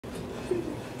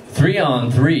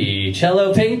3-on-3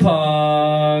 cello ping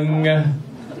pong.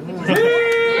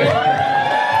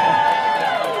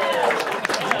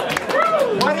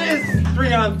 What is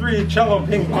 3-on-3 cello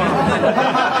ping pong?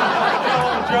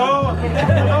 Joe,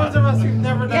 those of us who've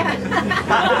never done it.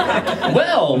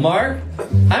 Well, Mark,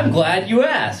 I'm glad you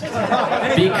asked,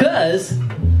 because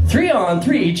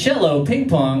 3-on-3 cello ping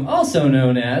pong, also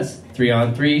known as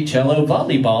 3-on-3 cello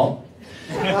volleyball,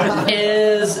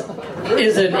 is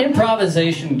an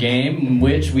improvisation game in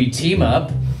which we team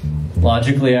up.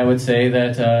 Logically, I would say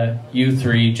that you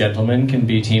three gentlemen can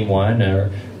be team one,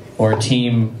 or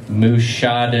team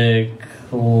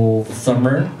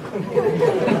Mushaikalummers,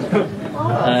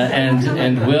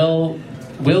 and we'll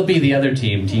be the other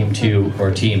team, team two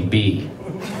or team B.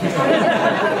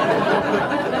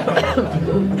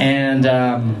 And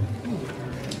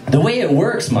the way it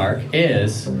works, Mark,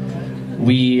 is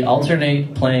we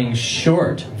alternate playing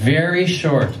short, very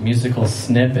short musical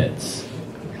snippets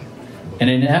in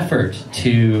an effort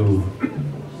to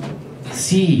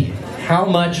see how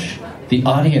much the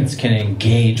audience can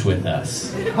engage with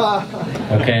us.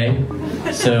 Okay?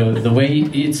 So the way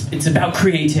it's about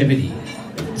creativity.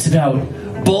 It's about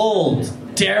bold,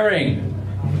 daring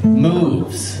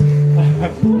moves.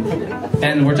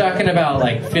 And we're talking about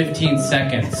like 15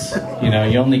 seconds. You know,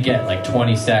 you only get like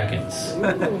 20 seconds.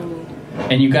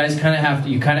 And you guys kind of have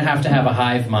to have a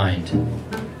hive mind,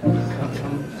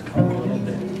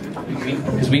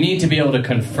 because we need to be able to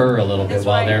confer a little bit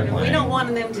while they're playing. We don't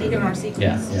want them to hear our secrets.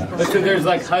 Yeah. So there's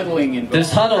like huddling involved.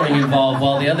 There's huddling involved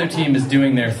while the other team is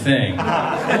doing their thing.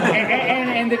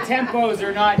 And the tempos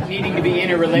are not needing to be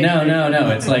interrelated.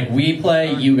 No. It's like we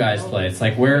play, you guys play. It's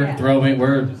like we're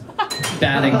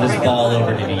batting this ball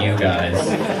over to you guys.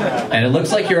 And it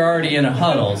looks like you're already in a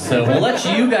huddle, so we'll let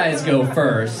you guys go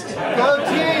first. Go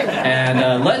team!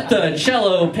 And let the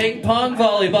cello ping pong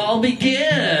volleyball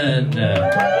begin.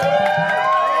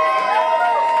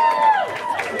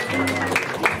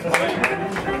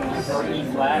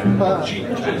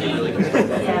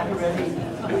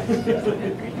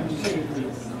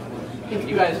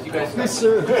 You guys. Yes,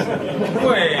 sir.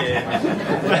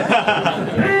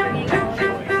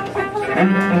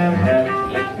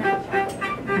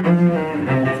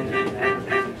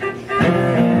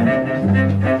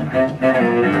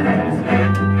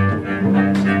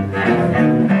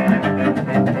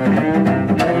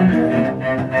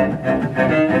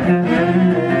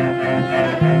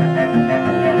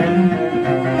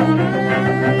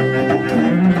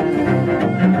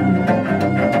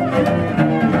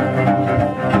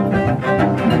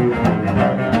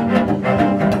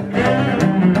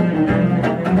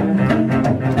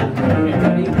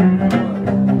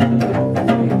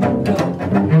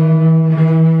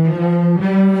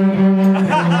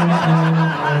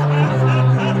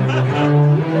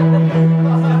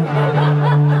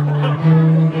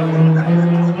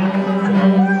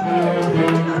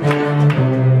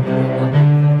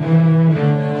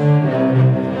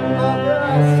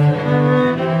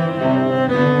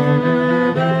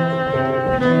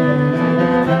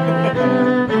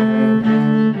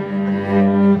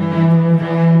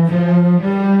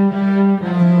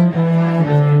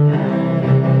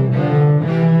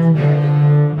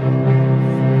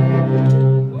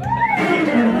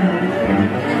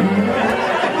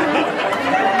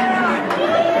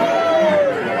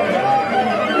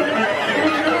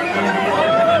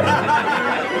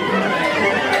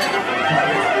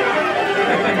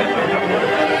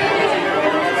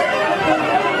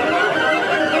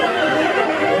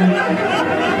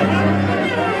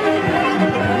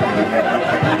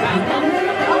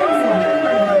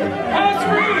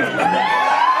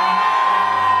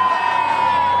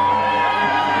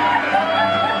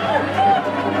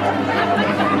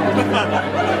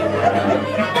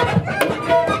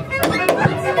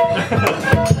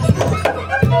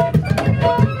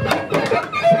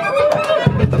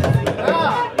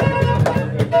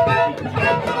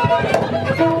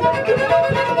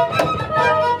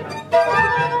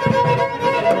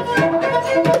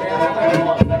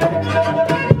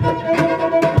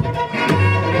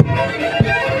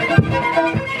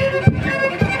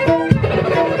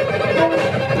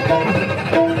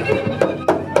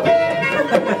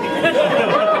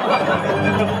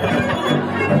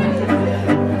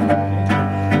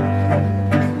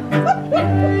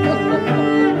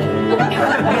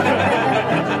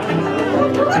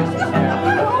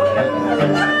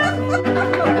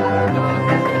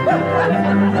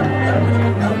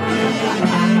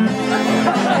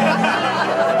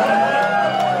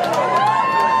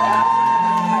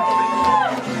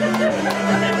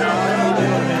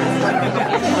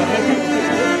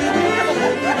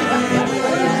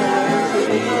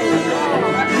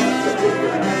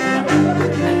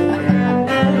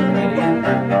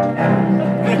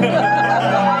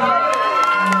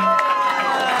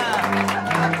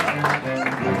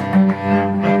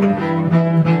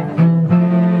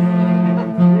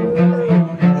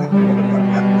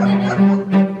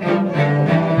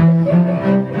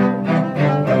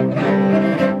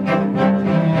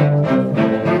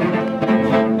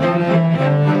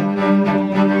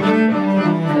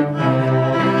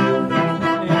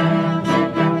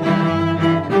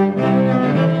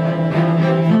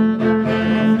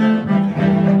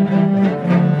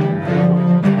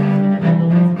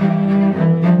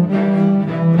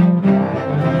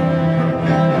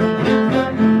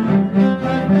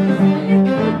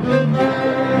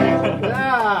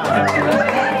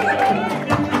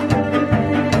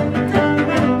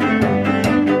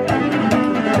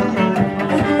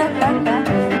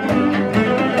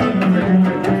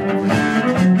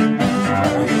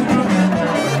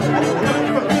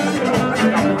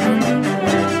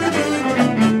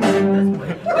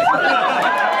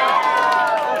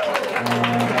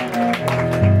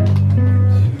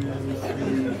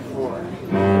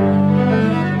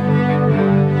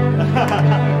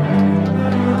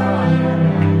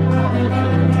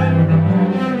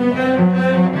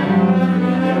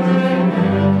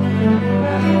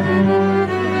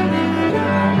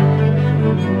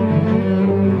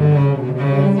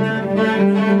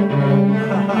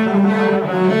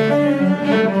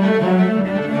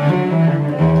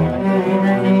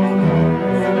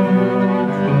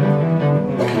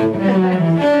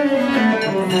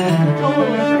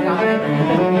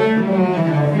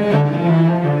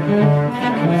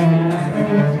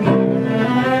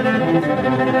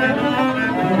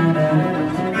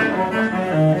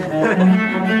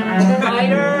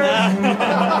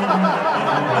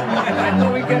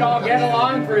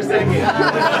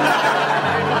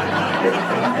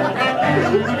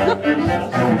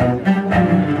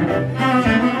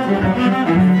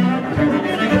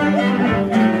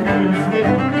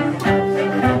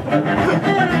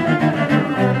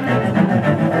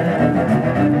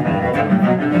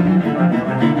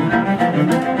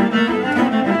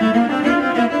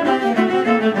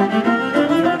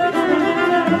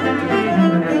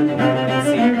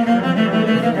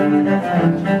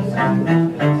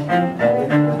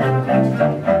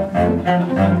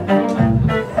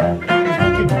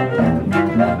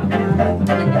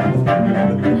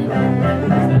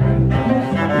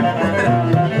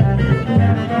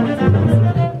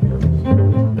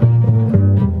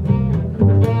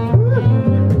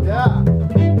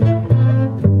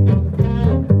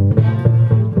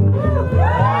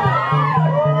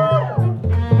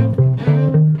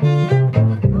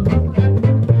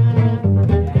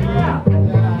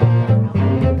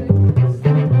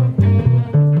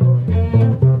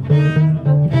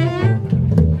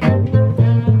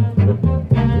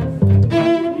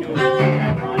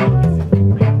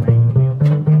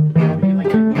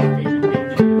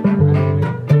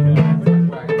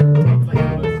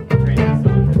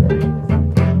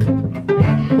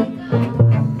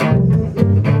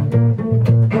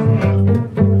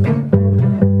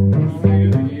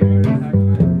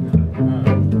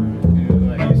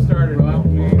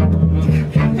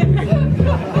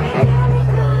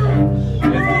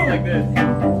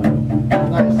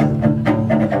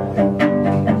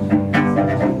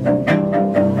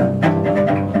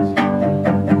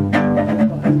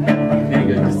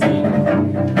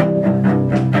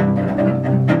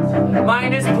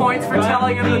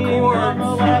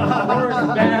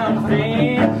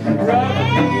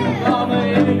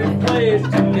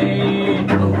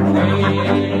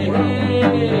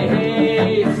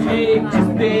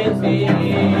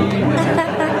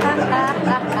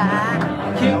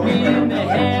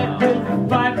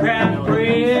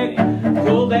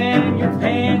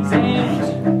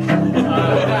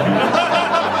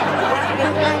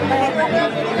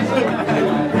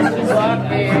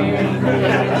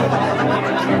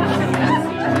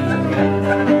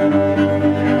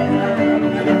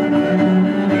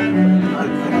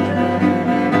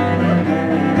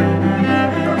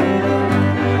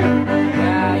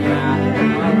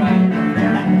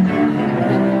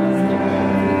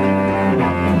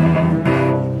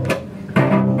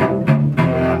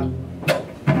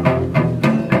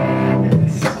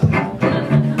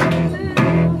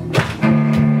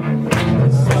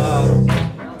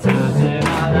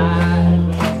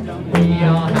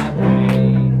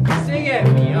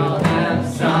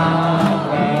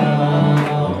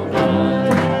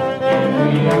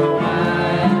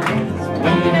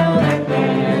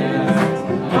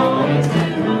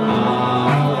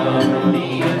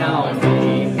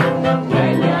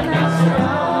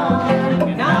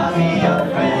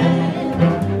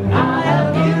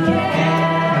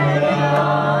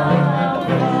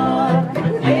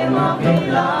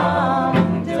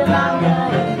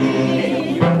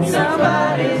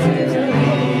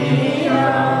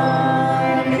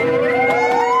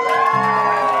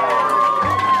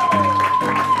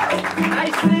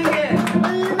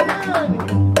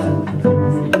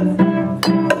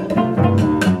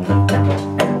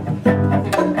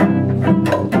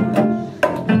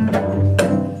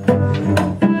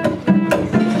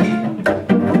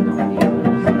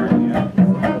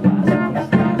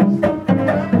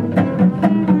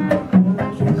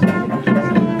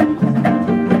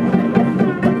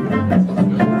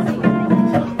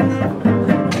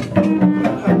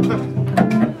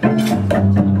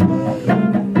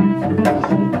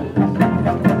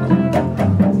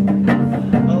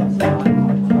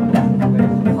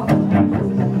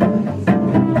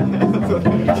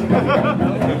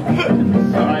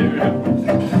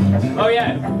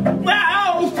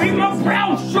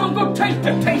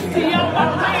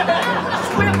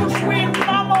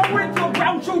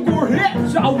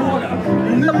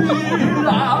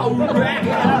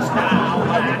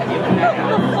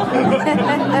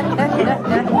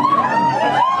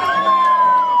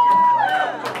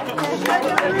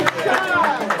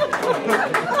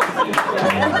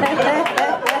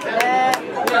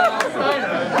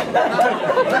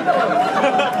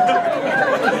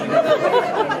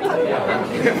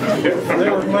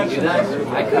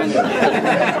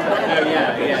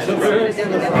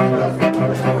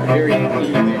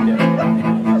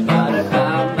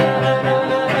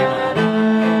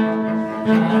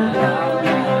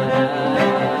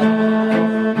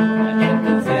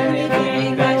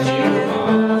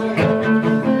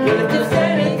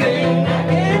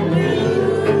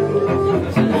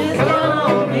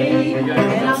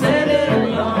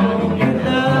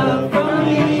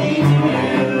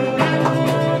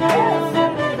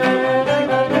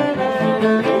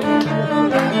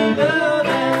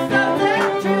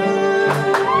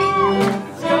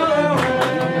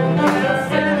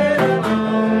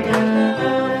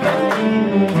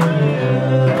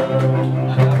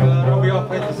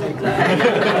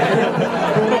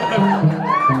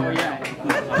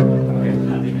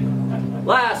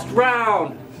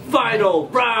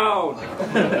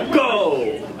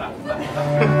 Go!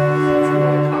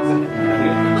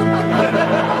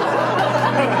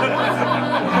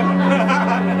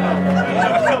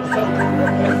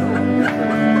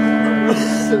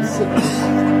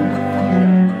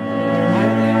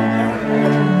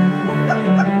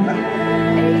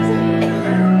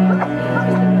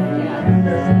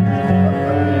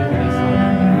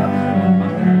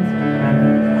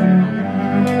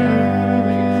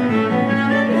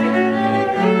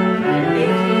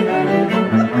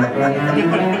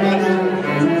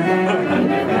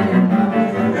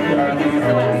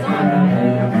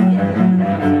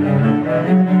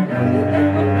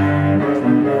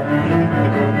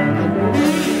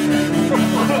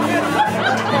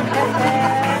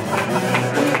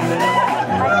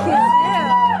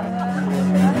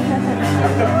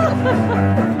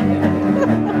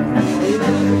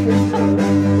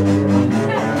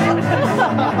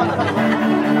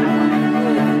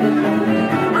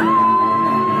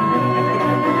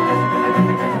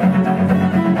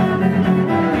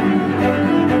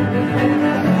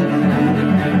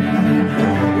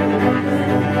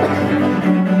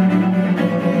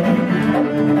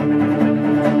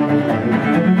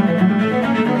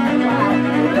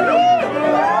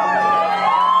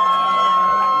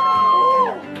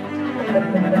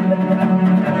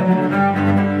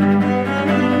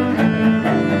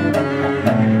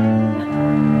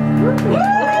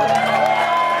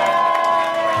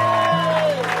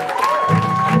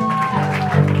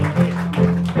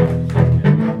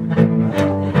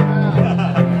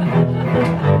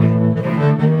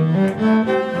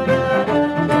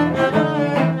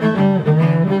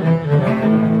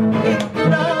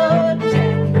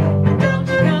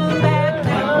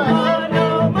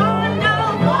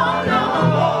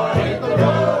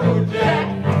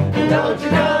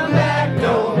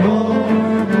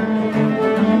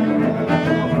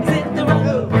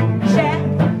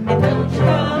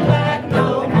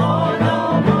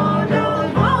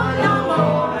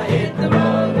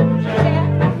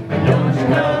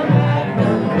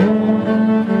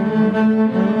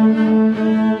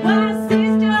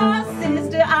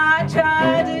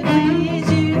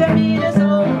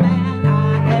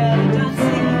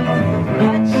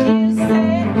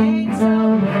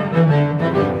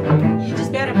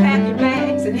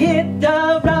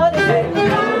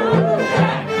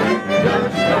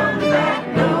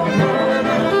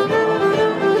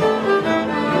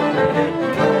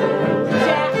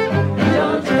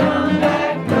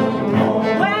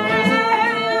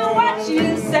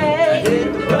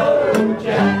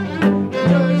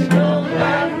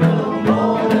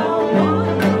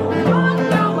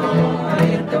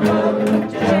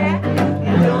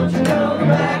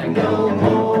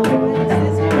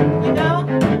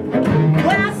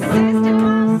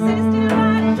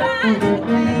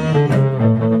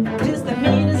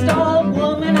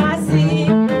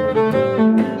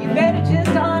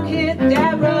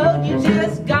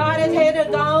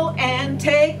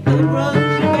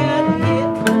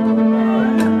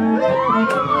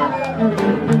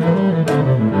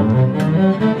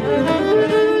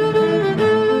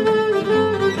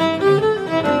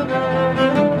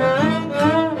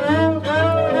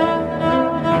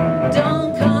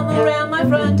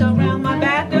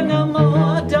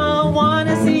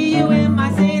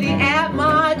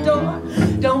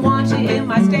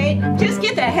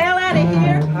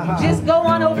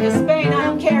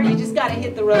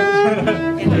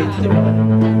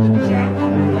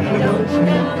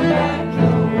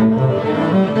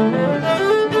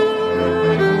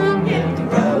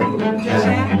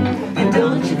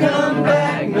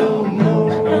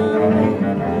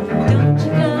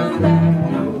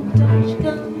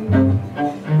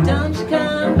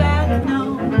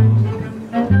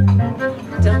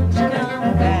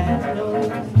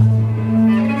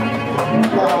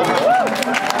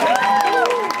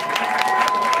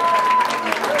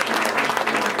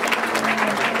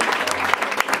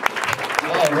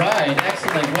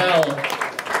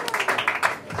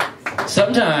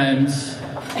 Sometimes,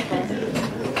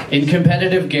 in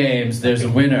competitive games, there's a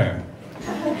winner,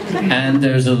 and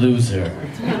there's a loser.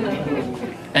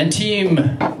 And team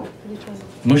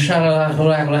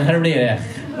Mushaikalummers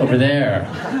over there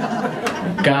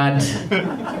got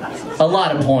a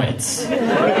lot of points.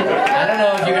 I don't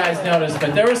know if you guys noticed,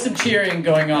 but there was some cheering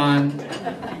going on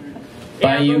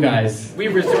by you guys. We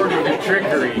resorted to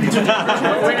trickery.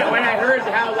 when I heard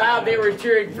how loud they were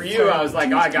cheering for you, I was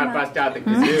like, oh, I got to bust out the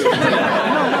kazoo.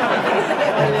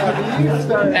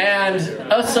 And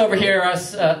us over here,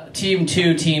 us Team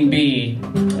 2, Team B,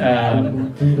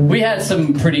 we had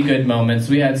some pretty good moments.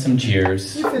 We had some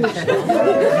cheers. And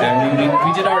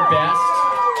we did our best.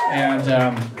 And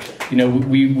you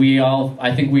know,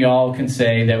 I think we all can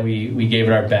say that we gave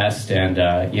it our best, and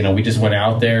you know, we just went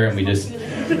out there and we just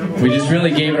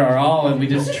really gave it our all, and we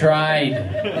just tried,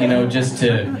 you know, just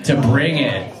to bring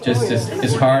it just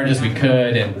as hard as we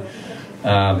could. And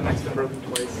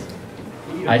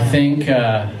I think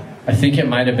it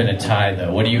might have been a tie,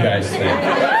 though. What do you guys think?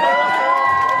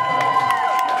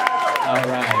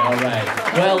 All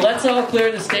right. Well, let's all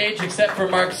clear the stage except for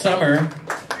Mark Summer,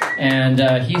 and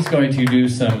he's going to do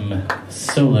some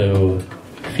solo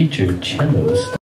featured cellos.